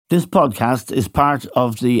This podcast is part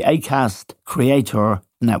of the Acast Creator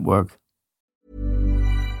Network.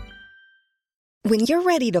 When you're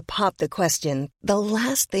ready to pop the question, the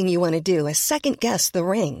last thing you want to do is second-guess the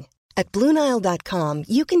ring. At BlueNile.com,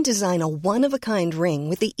 you can design a one-of-a-kind ring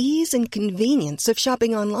with the ease and convenience of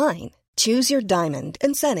shopping online. Choose your diamond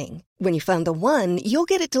and setting. When you find the one, you'll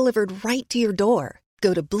get it delivered right to your door.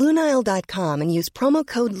 Go to BlueNile.com and use promo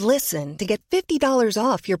code LISTEN to get $50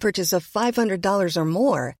 off your purchase of $500 or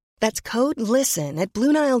more. That's code LISTEN at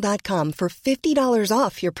BlueNile.com for $50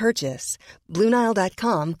 off your purchase.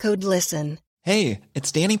 BlueNile.com, code LISTEN. Hey,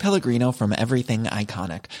 it's Danny Pellegrino from Everything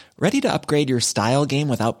Iconic. Ready to upgrade your style game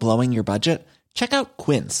without blowing your budget? Check out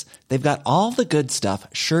Quince. They've got all the good stuff,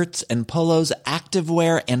 shirts and polos,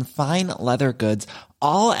 activewear, and fine leather goods,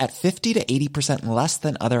 all at 50 to 80% less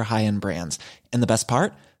than other high-end brands. And the best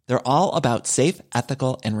part? They're all about safe,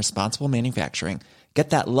 ethical, and responsible manufacturing.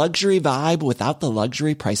 Get that luxury vibe without the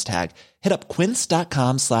luxury price tag. Hit up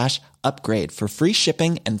quince.com/upgrade for free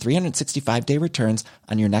shipping and 365-day returns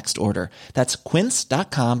on your next order. That's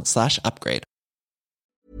quince.com/upgrade.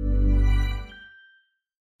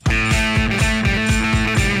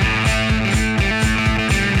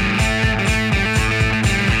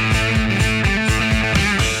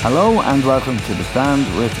 Hello and welcome to The Stand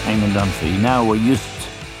with Eamon Dunphy. Now, we're used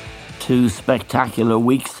to spectacular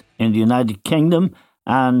weeks in the United Kingdom,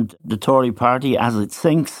 and the Tory party, as it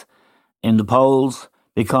sinks in the polls,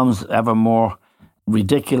 becomes ever more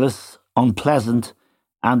ridiculous, unpleasant,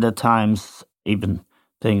 and at times even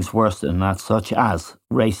things worse than that, such as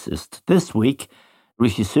racist. This week,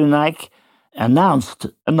 Rishi Sunak announced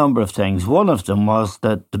a number of things. One of them was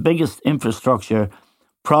that the biggest infrastructure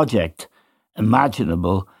project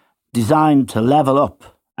imaginable, designed to level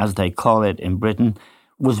up, as they call it in Britain,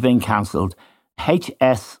 was being cancelled.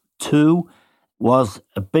 HS2 was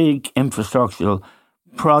a big infrastructural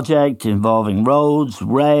project involving roads,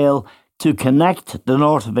 rail, to connect the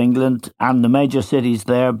north of England and the major cities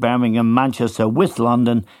there, Birmingham, Manchester, with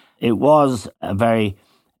London. It was a very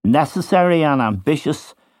necessary and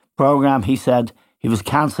ambitious programme. He said he was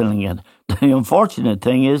cancelling it. The unfortunate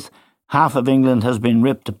thing is half of England has been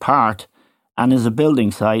ripped apart and is a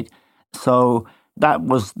building site. So that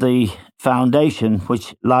was the foundation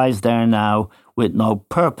which lies there now with no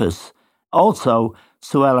purpose. Also,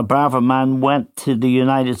 Suella Braverman went to the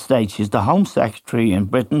United States. She's the Home Secretary in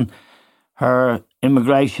Britain. Her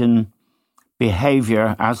immigration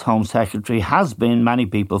behaviour as Home Secretary has been, many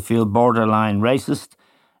people feel, borderline racist.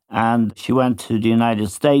 And she went to the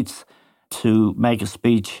United States to make a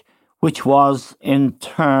speech which was, in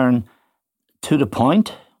turn, to the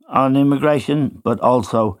point on immigration, but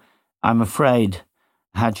also, I'm afraid,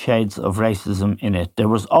 had shades of racism in it. There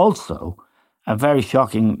was also a very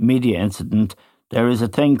shocking media incident. There is a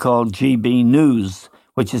thing called GB News,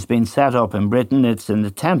 which has been set up in Britain. It's an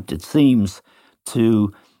attempt, it seems,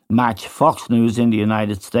 to match Fox News in the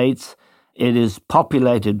United States. It is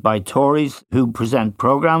populated by Tories who present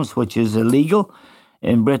programmes, which is illegal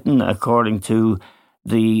in Britain, according to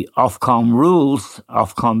the Ofcom rules,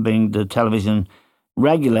 Ofcom being the television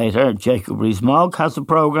regulator. Jacob Rees-Mogg has a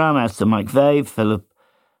programme, Esther McVeigh, Philip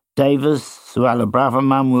Davis, Suella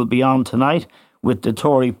Braverman will be on tonight with the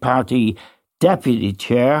Tory party deputy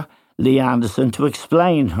chair, Lee Anderson, to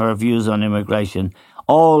explain her views on immigration.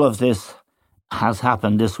 All of this has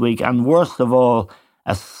happened this week, and worst of all,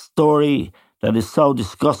 a story that is so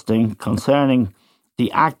disgusting concerning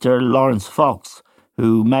the actor Lawrence Fox,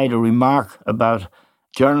 who made a remark about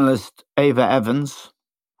journalist Ava Evans,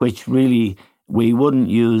 which really we wouldn't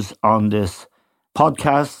use on this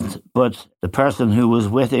podcast, but the person who was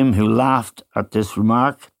with him who laughed at this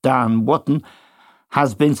remark, Dan Wootton,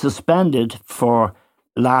 has been suspended for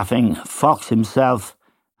laughing. Fox himself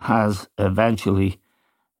has eventually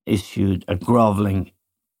issued a grovelling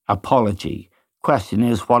apology. Question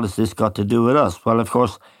is, what has this got to do with us? Well, of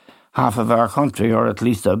course, half of our country, or at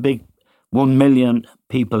least a big 1 million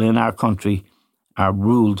people in our country, are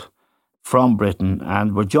ruled from Britain.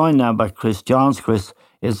 And we're joined now by Chris Johns. Chris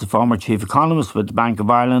is the former chief economist with the Bank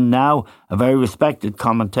of Ireland, now a very respected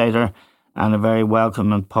commentator and a very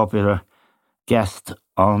welcome and popular guest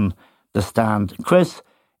on The Stand. Chris,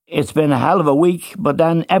 it's been a hell of a week, but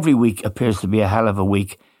then every week appears to be a hell of a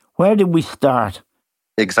week. Where did we start?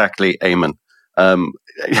 Exactly, Eamon.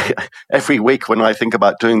 Every week when I think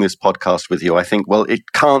about doing this podcast with you, I think, well,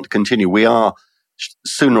 it can't continue. We are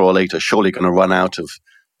sooner or later surely going to run out of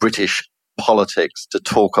British politics to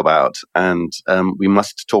talk about, and we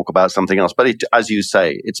must talk about something else. But as you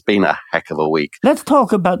say, it's been a heck of a week. Let's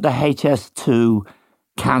talk about the HS2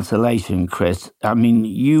 cancellation, Chris. I mean,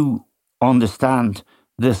 you understand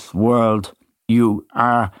this world You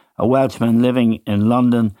are a Welshman living in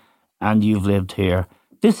London and you've lived here.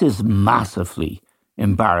 This is massively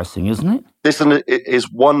embarrassing, isn't it? This is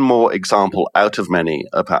one more example out of many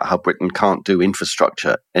about how Britain can't do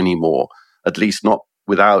infrastructure anymore, at least not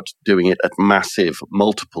without doing it at massive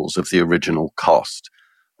multiples of the original cost.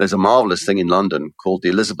 There's a marvellous thing in London called the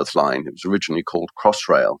Elizabeth Line. It was originally called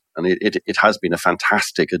Crossrail, and it has been a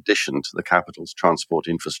fantastic addition to the capital's transport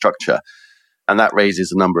infrastructure. And that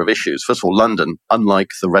raises a number of issues. First of all, London, unlike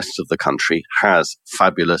the rest of the country, has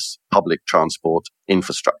fabulous public transport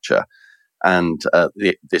infrastructure. And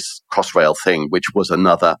this Crossrail thing, which was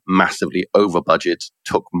another massively over budget,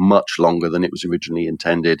 took much longer than it was originally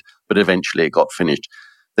intended, but eventually it got finished.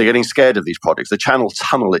 They're getting scared of these projects. The Channel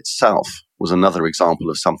Tunnel itself was another example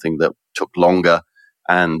of something that took longer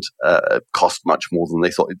and cost much more than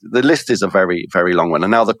they thought. The list is a very, very long one.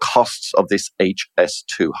 And now the costs of this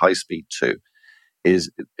HS2, high-speed 2,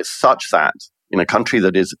 is such that in a country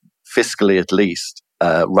that is fiscally at least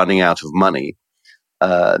running out of money,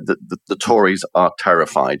 the Tories are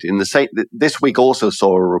terrified. This week also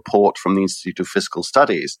saw a report from the Institute of Fiscal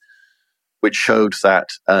Studies, which showed that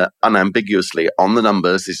unambiguously on the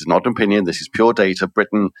numbers, this is not an opinion, this is pure data,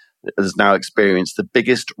 Britain has now experienced the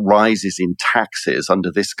biggest rises in taxes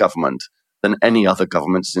under this government than any other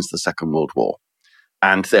government since the Second World War.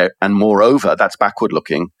 And moreover, that's backward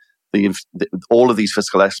looking. All of these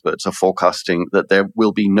fiscal experts are forecasting that there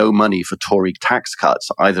will be no money for Tory tax cuts,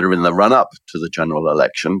 either in the run-up to the general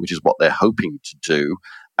election, which is what they're hoping to do,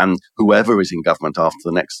 and whoever is in government after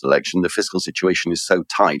the next election, the fiscal situation is so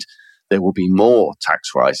tight, there will be more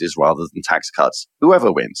tax rises rather than tax cuts, whoever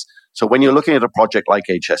wins. So when you're looking at a project like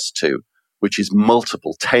HS2, which is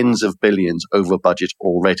multiple tens of billions over budget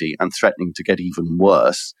already and threatening to get even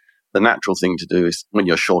worse, the natural thing to do is, when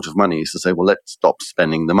you're short of money, is to say, well, let's stop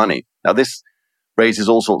spending the money. Now, this raises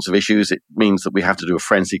all sorts of issues. It means that we have to do a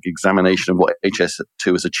forensic examination of what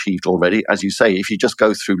HS2 has achieved already. As you say, if you just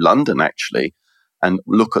go through London, actually, and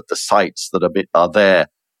look at the sites that are there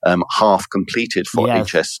half completed for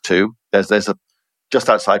HS2, there's just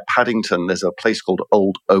outside Paddington, there's a place called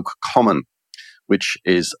Old Oak Common, which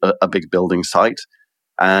is a big building site.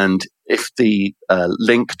 And if the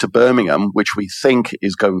link to Birmingham, which we think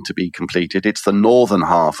is going to be completed, it's the northern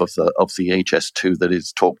half of the HS2 that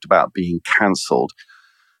is talked about being cancelled.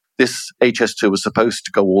 This HS2 was supposed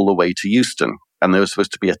to go all the way to Euston, and there was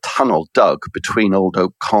supposed to be a tunnel dug between Old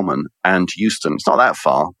Oak Common and Euston. It's not that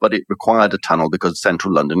far, but it required a tunnel because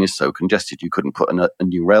central London is so congested. You couldn't put a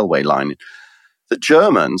new railway line in. The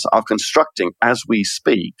Germans are constructing, as we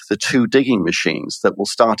speak, the 2 digging machines that will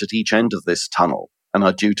start at each end of this tunnel and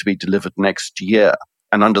are due to be delivered next year.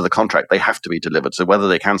 And under the contract, they have to be delivered. So whether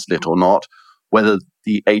they cancel it or not, whether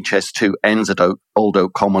the HS2 ends at Old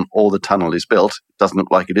Oak Common or the tunnel is built, it doesn't look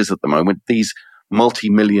like it is at the moment. These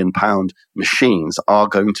multi-million-pound machines are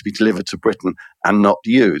going to be delivered to Britain and not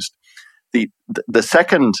used. The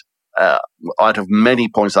second out of many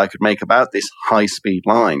points I could make about this high-speed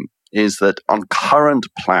line is that on current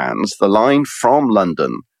plans, the line from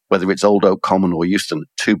London, whether it's Old Oak Common or Euston,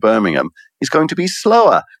 to Birmingham, is going to be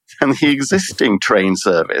slower than the existing train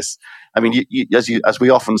service. I mean, as we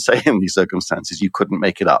often say in these circumstances, you couldn't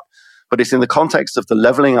make it up. But it's in the context of the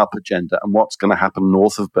levelling up agenda and what's going to happen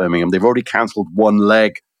north of Birmingham. They've already cancelled one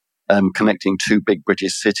leg connecting 2 big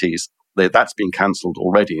British cities. That's been cancelled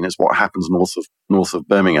already, and it's what happens north of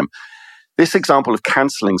Birmingham. This example of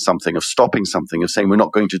cancelling something, of stopping something, of saying we're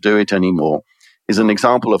not going to do it anymore, is an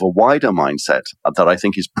example of a wider mindset that I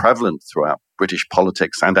think is prevalent throughout British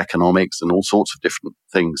politics and economics and all sorts of different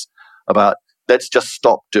things about let's just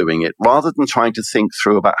stop doing it rather than trying to think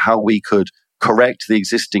through about how we could correct the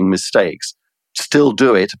existing mistakes, still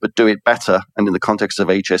do it, but do it better. And in the context of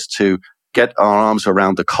HS2, get our arms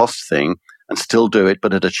around the cost thing and still do it,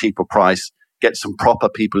 but at a cheaper price, get some proper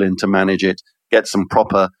people in to manage it, get some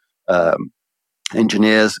proper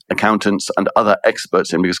engineers, accountants, and other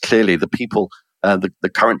experts in, because clearly the people,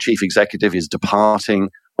 the current chief executive is departing,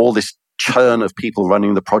 all this churn of people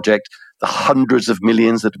running the project, the hundreds of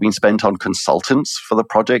millions that have been spent on consultants for the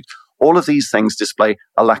project, all of these things display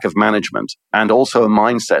a lack of management and also a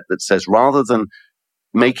mindset that says rather than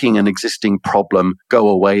making an existing problem go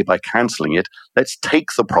away by cancelling it, let's take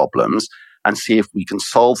the problems and see if we can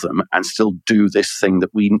solve them and still do this thing that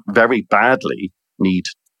we very badly need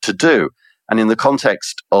to do. And in the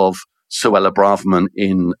context of Suella Braverman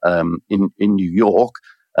in New York,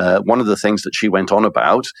 one of the things that she went on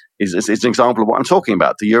about is an example of what I'm talking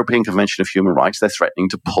about. The European Convention of Human Rights, they're threatening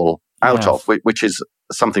to pull out of, which is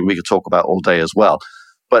something we could talk about all day as well.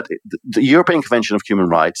 But the European Convention of Human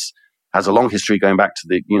Rights has a long history going back to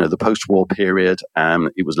the post-war period.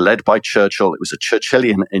 It was led by Churchill. It was a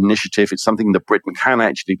Churchillian initiative. It's something that Britain can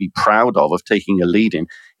actually be proud of taking a lead in.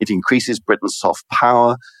 It increases Britain's soft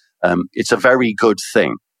power. It's a very good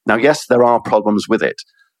thing. Now, yes, there are problems with it.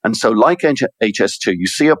 And so like HS2, you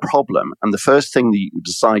see a problem, and the first thing that you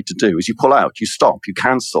decide to do is you pull out, you stop, you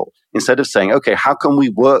cancel, instead of saying, okay, how can we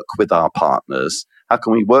work with our partners? How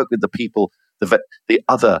can we work with the people, the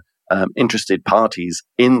other interested parties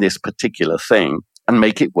in this particular thing and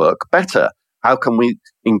make it work better? How can we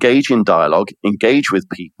engage in dialogue, engage with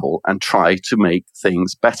people, and try to make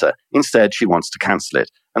things better? Instead, she wants to cancel it.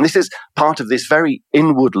 And this is part of this very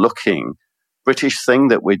inward-looking British thing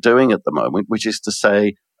that we're doing at the moment, which is to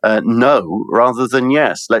say no rather than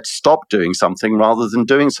yes. Let's stop doing something rather than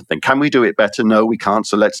doing something. Can we do it better? No, we can't,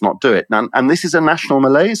 so let's not do it. And this is a national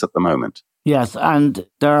malaise at the moment. Yes, and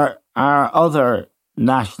there are other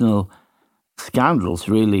national scandals,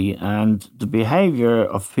 really, and the behaviour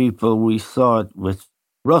of people, we saw it with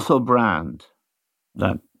Russell Brand,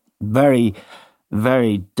 that very,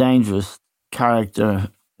 very dangerous character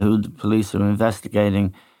who the police are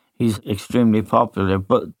investigating. He's extremely popular.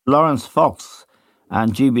 But Lawrence Fox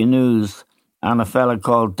and GB News and a fella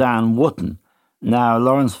called Dan Wootton. Now,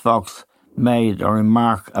 Lawrence Fox made a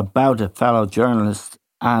remark about a fellow journalist,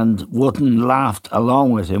 and Wootton laughed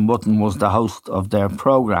along with him. Wootton was the host of their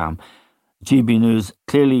programme. GB News,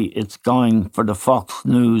 clearly it's going for the Fox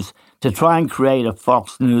News to try and create a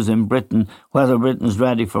Fox News in Britain. Whether Britain's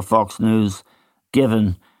ready for Fox News,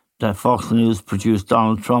 given that Fox News produced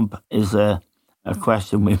Donald Trump, is a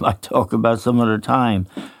question we might talk about some other time.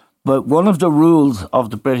 But one of the rules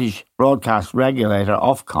of the British broadcast regulator,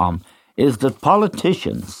 Ofcom, is that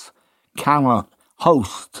politicians cannot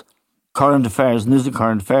host current affairs, news and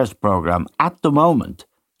current affairs programme. At the moment,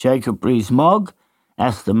 Jacob Rees-Mogg,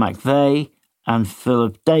 Esther McVeigh and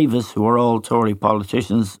Philip Davis, who are all Tory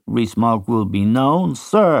politicians, Rees-Mogg will be known,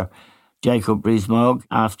 Sir Jacob Rees-Mogg,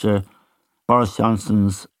 after Boris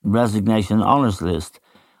Johnson's resignation honours list.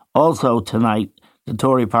 Also tonight, the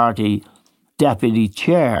Tory party deputy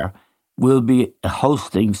chair will be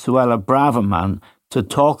hosting Suella Braverman to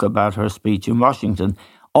talk about her speech in Washington.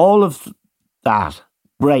 All of that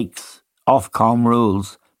breaks Ofcom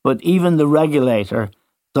rules, but even the regulator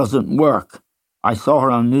doesn't work. I saw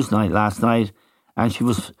her on Newsnight last night, and she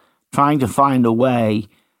was trying to find a way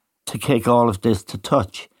to kick all of this to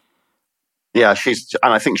touch. Yeah,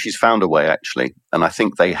 I think she's found a way, actually. And I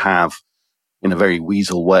think they have, in a very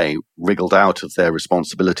weasel way, wriggled out of their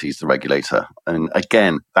responsibilities, the regulator. And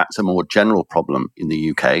again, that's a more general problem in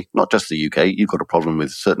the UK, not just the UK. You've got a problem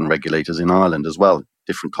with certain regulators in Ireland as well,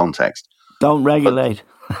 different context. Don't regulate.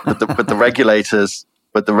 But the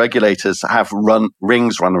regulators have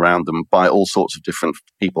rings run around them by all sorts of different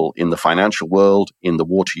people in the financial world, in the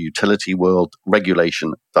water utility world.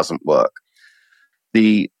 Regulation doesn't work.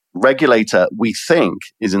 The regulator, we think,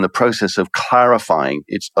 is in the process of clarifying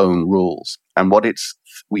its own rules. And what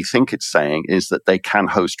we think it's saying is that they can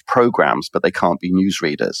host programs, but they can't be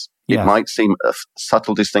newsreaders. Yes. It might seem a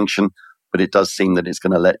subtle distinction, but it does seem that it's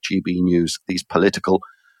going to let GB News, these political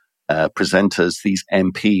presenters, these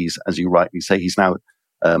MPs, as you rightly say, he's now,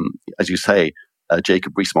 as you say,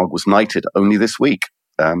 Jacob Rees-Mogg was knighted only this week.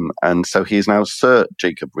 And so he is now Sir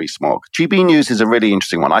Jacob Rees-Mogg. GB News is a really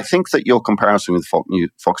interesting one. I think that your comparison with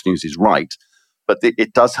Fox News is right, but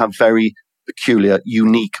it does have very peculiar,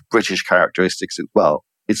 unique British characteristics as well.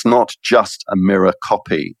 It's not just a mirror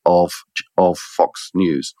copy of Fox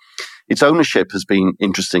News. Its ownership has been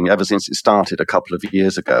interesting ever since it started a couple of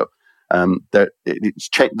years ago. The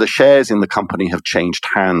shares in the company have changed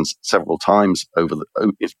hands several times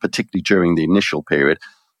particularly during the initial period.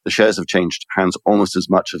 The shares have changed hands almost as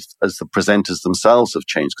much as the presenters themselves have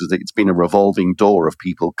changed, because it's been a revolving door of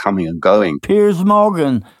people coming and going. Piers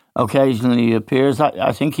Morgan occasionally appears.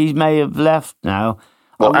 I think he may have left now.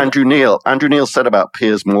 Well, Andrew Neil said about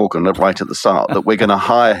Piers Morgan right at the start that we're going to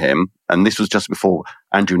hire him, and this was just before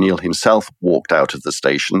Andrew Neil himself walked out of the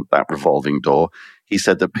station, that revolving door. He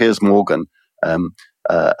said that Piers Morgan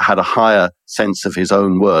had a higher sense of his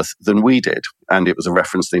own worth than we did, and it was a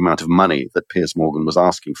reference to the amount of money that Piers Morgan was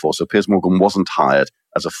asking for. So Piers Morgan wasn't hired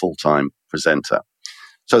as a full-time presenter.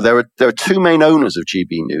 So there are two main owners of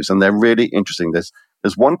GB News, and they're really interesting. There's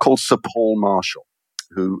one called Sir Paul Marshall,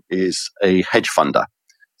 who is a hedge funder.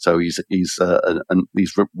 So he's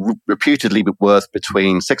reputedly worth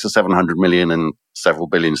between 600 or 700 million and several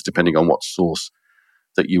billions, depending on what source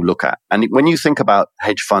that you look at. And when you think about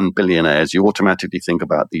hedge fund billionaires, you automatically think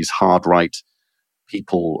about these hard right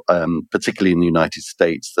people, particularly in the United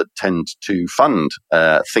States, that tend to fund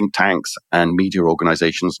think tanks and media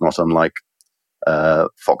organizations, not unlike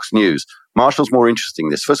Fox News. Marshall's more interesting.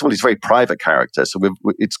 First of all, he's a very private character, so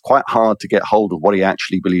it's quite hard to get hold of what he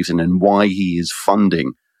actually believes in and why he is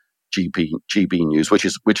funding GB News, which,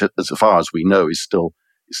 as far as we know, is still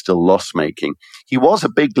loss making. He was a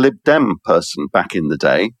big Lib Dem person back in the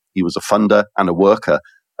day. He was a funder and a worker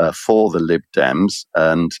for the Lib Dems,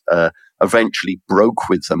 and eventually broke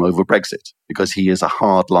with them over Brexit because he is a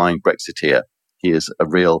hardline Brexiteer. He is a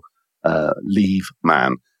real Leave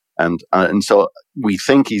man. And so we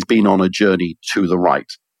think he's been on a journey to the right.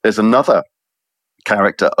 There's another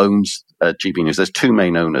character owns GB News. There's two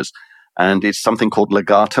main owners, and it's something called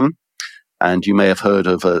Legatum. And you may have heard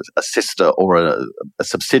of a sister or a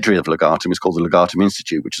subsidiary of Legatum. It's called the Legatum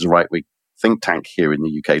Institute, which is a right-wing think tank here in the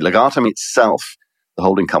UK. Legatum itself, the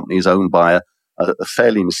holding company, is owned by a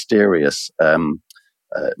fairly mysterious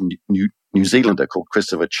New Zealander called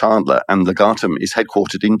Christopher Chandler, and Legatum is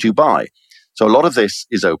headquartered in Dubai. So a lot of this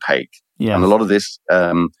is opaque, and a lot of this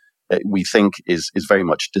we think is very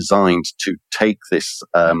much designed to take this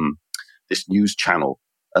news channel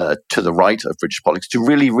to the right of British politics, to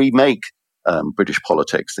really remake British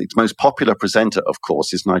politics. Its most popular presenter, of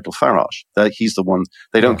course, is Nigel Farage. He's the one.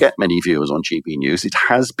 They don't get many viewers on GB News. It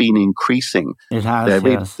has been increasing. It has.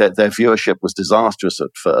 Their viewership was disastrous at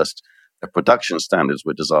first. Their production standards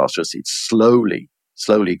were disastrous. It slowly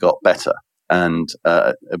got better, and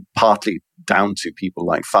partly down to people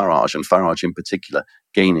like Farage, and Farage in particular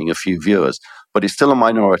gaining a few viewers. But it's still a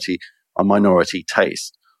minority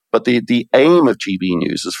taste. But the aim of GB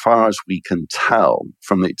News, as far as we can tell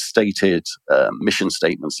from its stated mission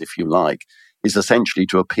statements, if you like, is essentially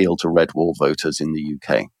to appeal to red wall voters in the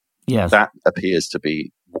UK. Yes. That appears to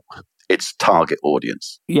be its target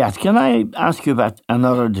audience. Yes. Can I ask you about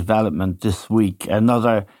another development this week,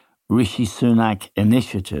 another Rishi Sunak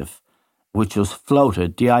initiative, which was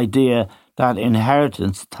floated, the idea that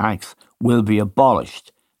inheritance tax will be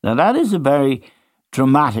abolished. Now, that is a very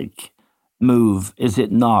dramatic move, is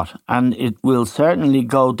it not? And it will certainly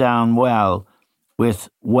go down well with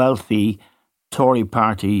wealthy Tory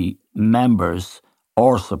party members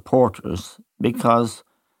or supporters, because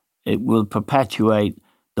it will perpetuate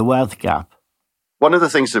the wealth gap. One of the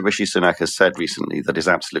things that Rishi Sunak has said recently that is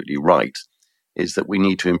absolutely right is that we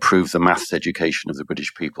need to improve the maths education of the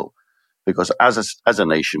British people, because as a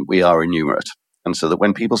nation, we are innumerate. And so that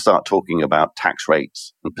when people start talking about tax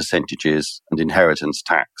rates and percentages and inheritance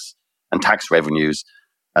tax and tax revenues,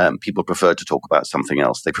 people prefer to talk about something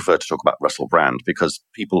else. They prefer to talk about Russell Brand, because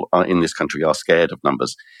people in this country are scared of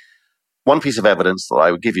numbers. One piece of evidence that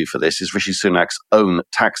I would give you for this is Rishi Sunak's own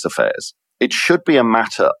tax affairs. It should be a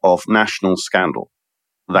matter of national scandal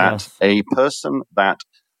that a person that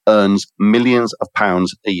earns millions of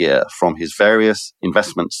pounds a year from his various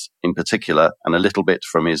investments in particular, and a little bit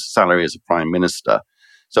from his salary as a prime minister.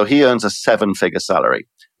 So he earns a 7-figure salary.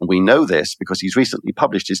 And we know this because he's recently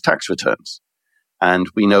published his tax returns. And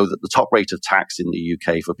we know that the top rate of tax in the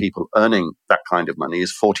UK for people earning that kind of money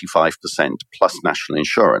is 45% plus national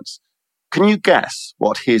insurance. Can you guess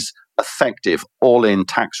what his effective all-in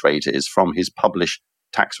tax rate is from his published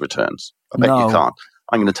tax returns? I bet you can't.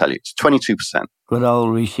 I'm going to tell you, it's 22%. Good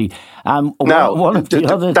old Rishi. Now, one of the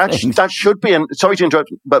other things... that should be, sorry to interrupt,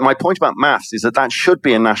 but my point about maths is that should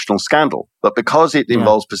be a national scandal. But because it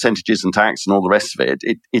involves percentages and tax and all the rest of it,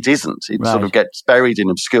 it isn't. It sort of gets buried in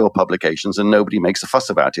obscure publications and nobody makes a fuss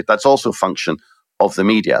about it. That's also a function of the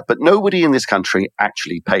media. But nobody in this country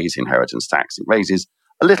actually pays inheritance tax. It raises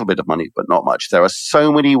a little bit of money, but not much. There are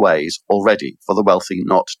so many ways already for the wealthy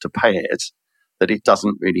not to pay it that it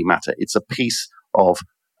doesn't really matter. It's a piece of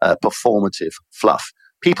performative fluff.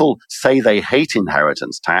 People say they hate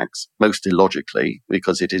inheritance tax, most illogically,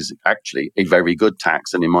 because it is actually a very good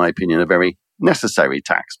tax and, in my opinion, a very necessary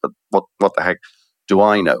tax. But what the heck do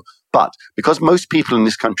I know? But because most people in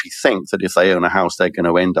this country think that if they own a house, they're going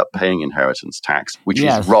to end up paying inheritance tax, which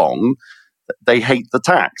is wrong, they hate the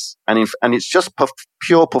tax. And it's just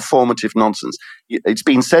pure performative nonsense. It's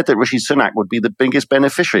been said that Rishi Sunak would be the biggest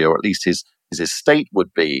beneficiary, or at least his estate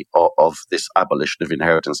would be, of this abolition of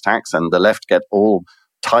inheritance tax. And the left get all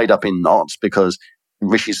tied up in knots because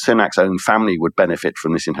Rishi Sunak's own family would benefit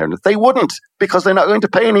from this inheritance. They wouldn't, because they're not going to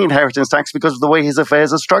pay any inheritance tax because of the way his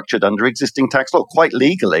affairs are structured under existing tax law. Quite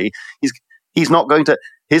legally, he's not going to...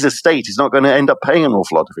 His estate is not going to end up paying an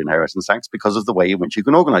awful lot of inheritance tax because of the way in which you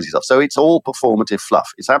can organize yourself. So it's all performative fluff.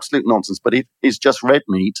 It's absolute nonsense, but it is just red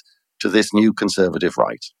meat to this new conservative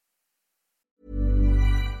right.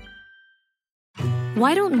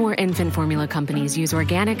 Why don't more infant formula companies use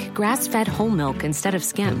organic, grass-fed whole milk instead of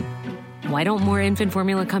skim? Why don't more infant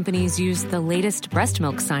formula companies use the latest breast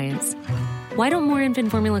milk science? Why don't more infant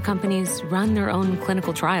formula companies run their own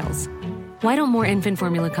clinical trials? Why don't more infant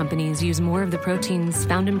formula companies use more of the proteins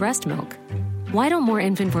found in breast milk? Why don't more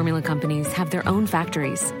infant formula companies have their own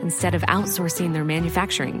factories instead of outsourcing their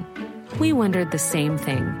manufacturing? We wondered the same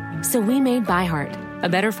thing. So we made ByHeart, a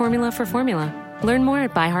better formula for formula. Learn more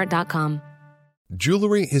at byheart.com.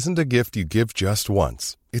 Jewelry isn't a gift you give just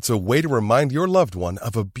once. It's a way to remind your loved one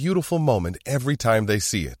of a beautiful moment every time they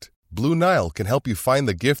see it. Blue Nile can help you find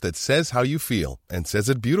the gift that says how you feel and says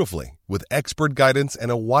it beautifully, with expert guidance and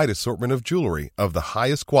a wide assortment of jewelry of the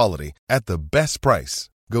highest quality at the best price.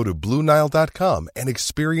 Go to BlueNile.com and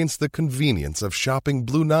experience the convenience of shopping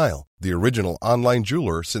Blue Nile, the original online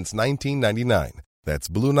jeweler since 1999. That's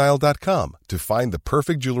BlueNile.com to find the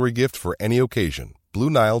perfect jewelry gift for any occasion.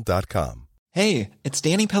 BlueNile.com. Hey, it's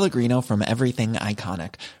Danny Pellegrino from Everything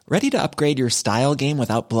Iconic. Ready to upgrade your style game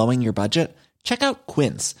without blowing your budget? Check out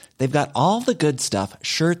Quince. They've got all the good stuff,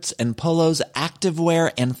 shirts and polos,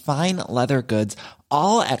 activewear, and fine leather goods,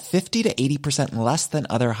 all at 50 to 80% less than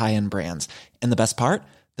other high-end brands. And the best part?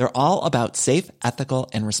 They're all about safe,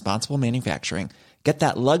 ethical, and responsible manufacturing. Get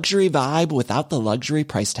that luxury vibe without the luxury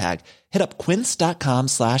price tag. Hit up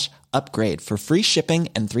quince.com/upgrade for free shipping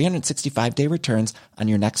and 365-day returns on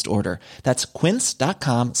your next order. That's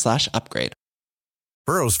quince.com/upgrade.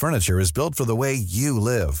 Burrow's furniture is built for the way you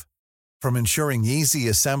live. From ensuring easy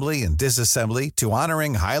assembly and disassembly to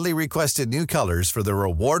honoring highly requested new colors for their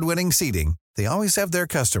award-winning seating, they always have their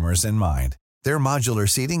customers in mind. Their modular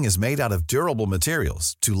seating is made out of durable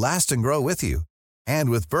materials to last and grow with you.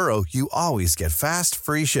 And with Burrow, you always get fast,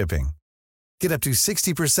 free shipping. Get up to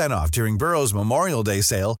 60% off during Burrow's Memorial Day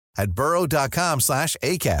sale at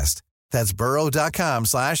burrow.com/ACAST. That's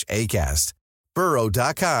burrow.com/ACAST.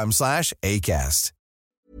 burrow.com/ACAST.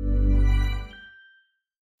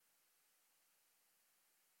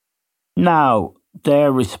 Now,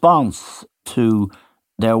 their response to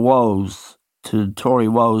their woes, to the Tory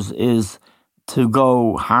woes, is to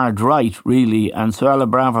go hard right, really. And Suella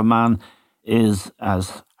Braverman is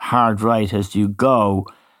as hard right as you go.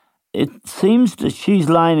 It seems that she's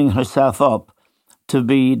lining herself up to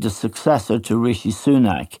be the successor to Rishi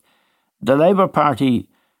Sunak. The Labour Party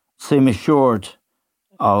seem assured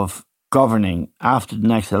of governing after the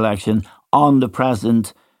next election on the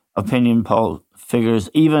present opinion poll figures.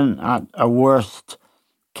 Even at a worst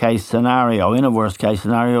case scenario,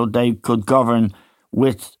 they could govern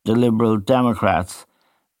with the Liberal Democrats.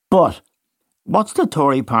 But what's the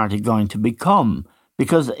Tory party going to become?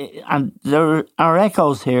 Because, and there are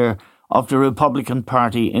echoes here of the Republican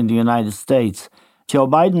Party in the United States. Joe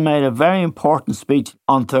Biden made a very important speech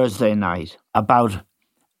on Thursday night about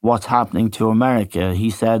what's happening to America. He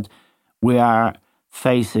said, we are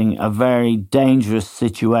facing a very dangerous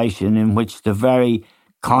situation in which the very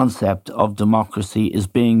concept of democracy is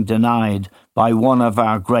being denied by one of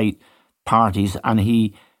our great parties. And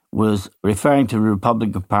he was referring to the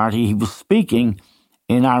Republican Party. He was speaking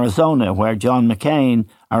in Arizona, where John McCain,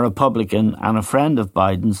 a Republican and a friend of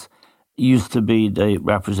Biden's, used to be the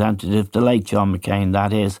representative, the late John McCain,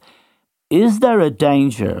 that is. Is there a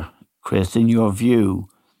danger, Chris, in your view?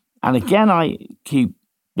 And again, I keep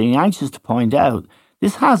being anxious to point out,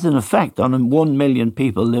 this has an effect on 1 million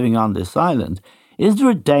people living on this island. Is there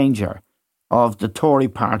a danger of the Tory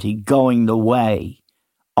party going the way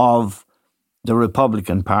of the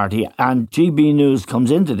Republican Party? And GB News comes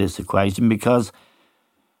into this equation because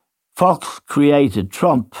Fox created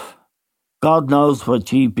Trump. God knows what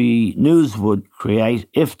GB News would create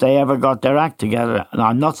if they ever got their act together. And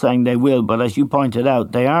I'm not saying they will, but as you pointed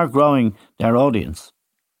out, they are growing their audience.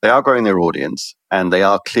 They are growing their audience, and they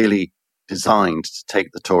are clearly designed to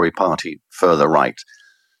take the Tory party further right.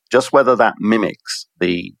 Just whether that mimics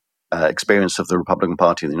the experience of the Republican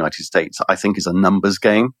Party in the United States, I think, is a numbers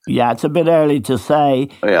game. Yeah, it's a bit early to say,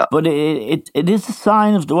 but it is a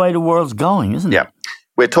sign of the way the world's going, isn't it? Yeah.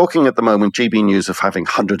 We're talking at the moment, GB News, of having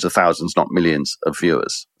hundreds of thousands, not millions, of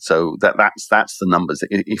viewers. So that's the numbers.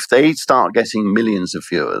 If they start getting millions of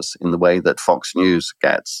viewers in the way that Fox News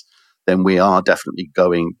gets, then we are definitely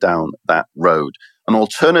going down that road. An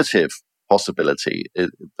alternative possibility,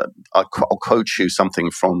 I'll quote you something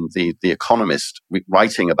from the Economist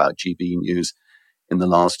writing about GB News in the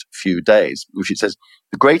last few days, which it says,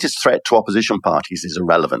 the greatest threat to opposition parties is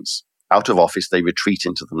irrelevance. Out of office, they retreat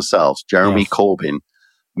into themselves. Jeremy Corbyn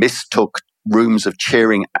mistook rooms of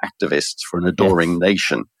cheering activists for an adoring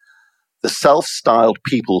nation. The self-styled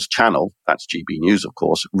People's Channel, that's GB News, of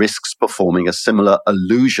course, risks performing a similar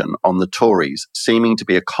illusion on the Tories, seeming to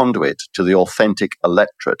be a conduit to the authentic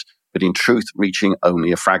electorate, but in truth reaching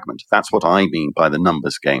only a fragment. That's what I mean by the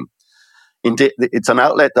numbers game. Indeed, it's an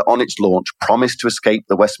outlet that on its launch promised to escape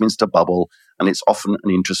the Westminster bubble, and it's often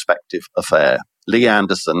an introspective affair. Lee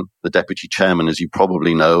Anderson, the deputy chairman, as you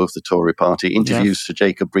probably know, of the Tory party, interviews Sir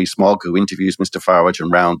Jacob Rees-Mogg, who interviews Mr. Farage,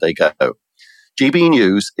 and round they go. GB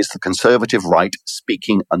News is the conservative right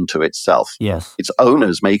speaking unto itself. Yes. Its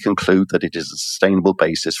owners may conclude that it is a sustainable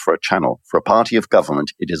basis for a channel. For a party of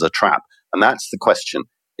government, it is a trap. And that's the question.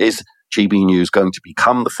 Is GB News going to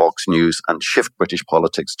become the Fox News and shift British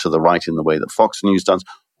politics to the right in the way that Fox News does?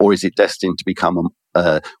 Or is it destined to become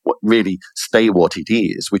really stay what it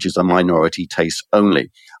is, which is a minority taste only?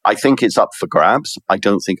 I think it's up for grabs. I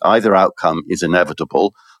don't think either outcome is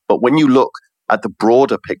inevitable. But when you look at the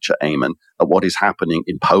broader picture, Eamon, at what is happening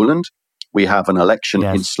in Poland, we have an election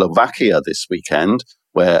in Slovakia this weekend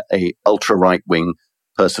where a ultra-right-wing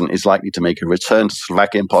person is likely to make a return to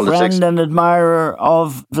Slovakian politics. Friend and admirer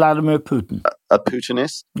of Vladimir Putin. A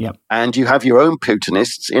Putinist. Yep. And you have your own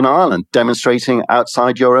Putinists in Ireland demonstrating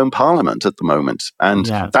outside your own parliament at the moment. And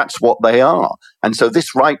that's what they are. And so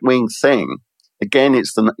this right-wing thing, again,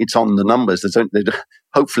 it's on the numbers.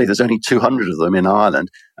 Hopefully there's only 200 of them in Ireland,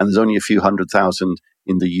 and there's only a few 100,000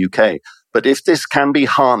 in the UK. But if this can be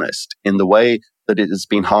harnessed in the way that it has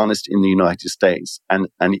been harnessed in the United States, and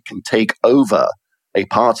it can take over a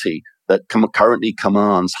party that currently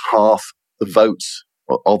commands half the votes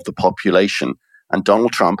of the population, and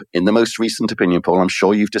Donald Trump, in the most recent opinion poll, I'm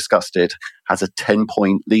sure you've discussed it, has a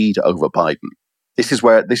 10-point lead over Biden. This is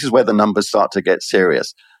where the numbers start to get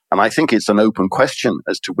serious. And I think it's an open question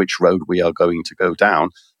as to which road we are going to go down.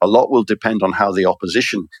 A lot will depend on how the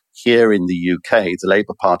opposition here in the UK, the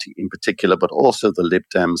Labour Party in particular, but also the Lib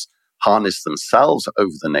Dems, harness themselves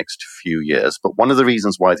over the next few years. But one of the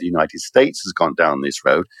reasons why the United States has gone down this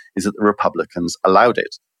road is that the Republicans allowed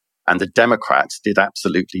it. And the Democrats did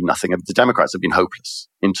absolutely nothing. The Democrats have been hopeless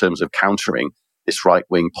in terms of countering this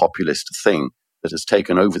right-wing populist thing that has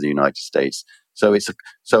taken over the United States. So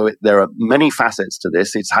there are many facets to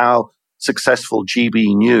this. It's how successful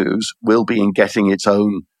GB News will be in getting its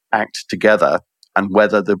own act together, and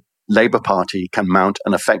whether the Labour Party can mount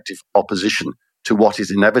an effective opposition to what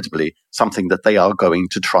is inevitably something that they are going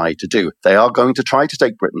to try to do. They are going to try to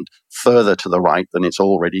take Britain further to the right than it's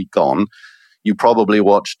already gone. You probably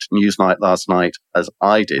watched Newsnight last night, as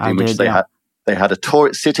I did, which they had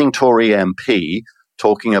a sitting Tory MP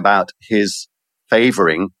talking about his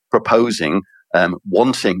proposing,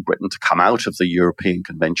 wanting Britain to come out of the European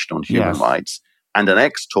Convention on Human Rights, and an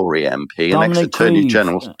ex-Tory MP, an ex-Attorney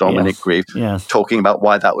General, Dominic Grieve, talking about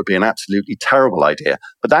why that would be an absolutely terrible idea.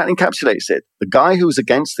 But that encapsulates it. The guy who was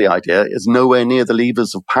against the idea is nowhere near the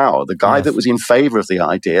levers of power. The guy that was in favour of the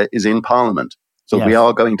idea is in Parliament. So we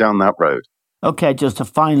are going down that road. Okay, just a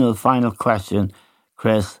final question,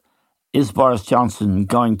 Chris. Is Boris Johnson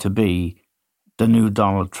going to be the new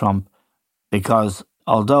Donald Trump? Because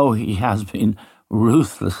although he has been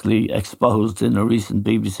ruthlessly exposed in a recent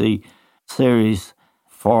BBC series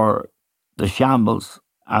for the shambles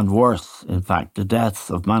and worse, in fact, the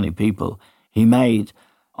deaths of many people he made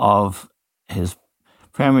of his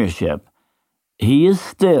premiership, he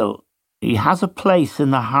has a place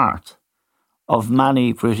in the heart of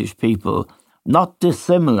many British people, not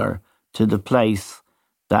dissimilar to the place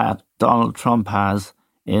that Donald Trump has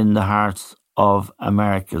in the hearts of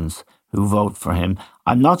Americans who vote for him.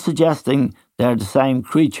 I'm not suggesting they're the same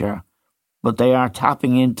creature, but they are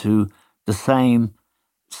tapping into the same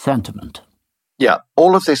sentiment. Yeah,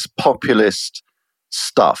 all of this populist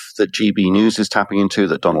stuff that GB News is tapping into,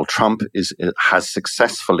 that Donald Trump has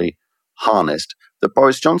successfully harnessed, that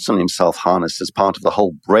Boris Johnson himself harnessed as part of the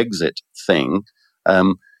whole Brexit thing,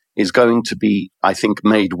 is going to be, I think,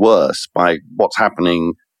 made worse by what's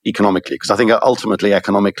happening economically. Because I think ultimately,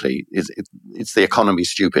 economically, it's the economy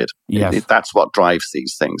stupid. Yes. That's what drives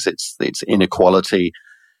these things. It's inequality,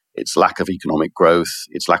 it's lack of economic growth,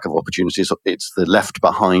 it's lack of opportunities, it's the left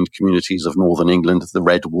behind communities of Northern England, the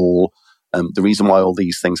Red Wall. The reason why all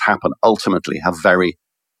these things happen ultimately have very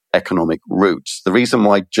economic roots. The reason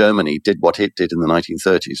why Germany did what it did in the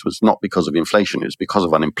 1930s was not because of inflation, it was because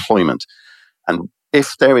of unemployment. And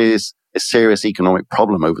if there is a serious economic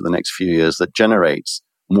problem over the next few years that generates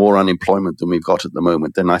more unemployment than we've got at the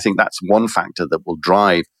moment, then I think that's one factor that will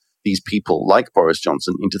drive these people like Boris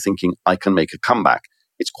Johnson into thinking, I can make a comeback.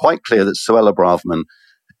 It's quite clear that Suella Braverman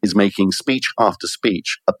is making speech after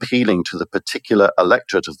speech appealing to the particular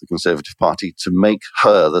electorate of the Conservative Party to make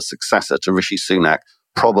her the successor to Rishi Sunak,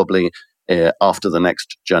 probably after the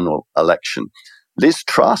next general election. Liz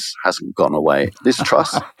Truss hasn't gone away. Liz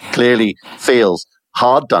Truss clearly feels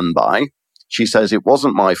hard done by. She says, it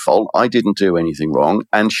wasn't my fault. I didn't do anything wrong.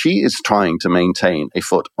 And she is trying to maintain a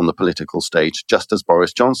foot on the political stage, just as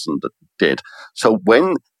Boris Johnson did. So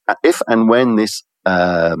if and when this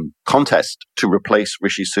contest to replace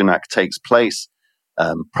Rishi Sunak takes place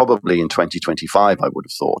probably in 2025, I would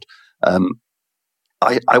have thought.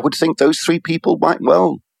 I would think those three people might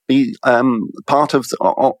well be part of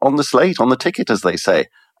on the slate, on the ticket, as they say.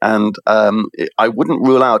 And I wouldn't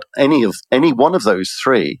rule out any one of those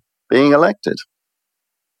three being elected.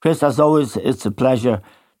 Chris, as always, it's a pleasure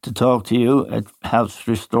to talk to you. It helps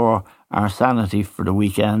restore our sanity for the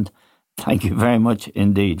weekend. Thank you very much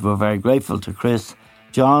indeed. We're very grateful to Chris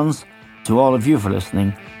Johns, to all of you for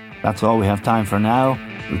listening. That's all we have time for now.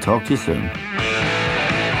 We'll talk to you soon.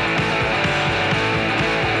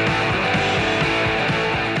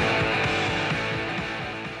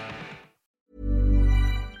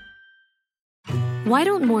 Why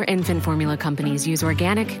don't more infant formula companies use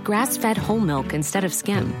organic, grass-fed whole milk instead of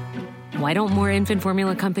skim? Why don't more infant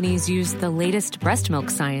formula companies use the latest breast milk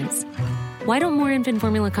science? Why don't more infant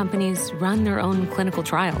formula companies run their own clinical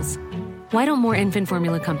trials? Why don't more infant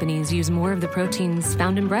formula companies use more of the proteins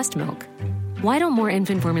found in breast milk? Why don't more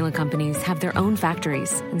infant formula companies have their own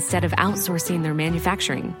factories instead of outsourcing their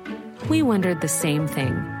manufacturing? We wondered the same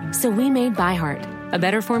thing. So we made ByHeart, a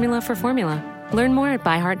better formula for formula. Learn more at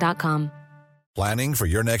byheart.com. Planning for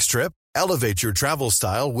your next trip? Elevate your travel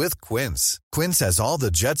style with Quince. Quince has all the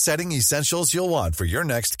jet-setting essentials you'll want for your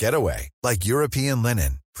next getaway, like European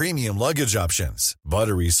linen, premium luggage options,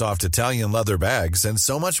 buttery soft Italian leather bags, and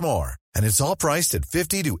so much more. And it's all priced at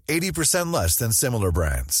 50 to 80% less than similar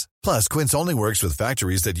brands. Plus, Quince only works with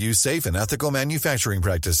factories that use safe and ethical manufacturing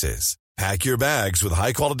practices. Pack your bags with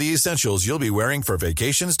high-quality essentials you'll be wearing for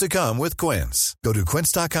vacations to come with Quince. Go to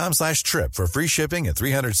quince.com/trip for free shipping and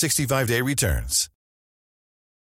 365-day returns.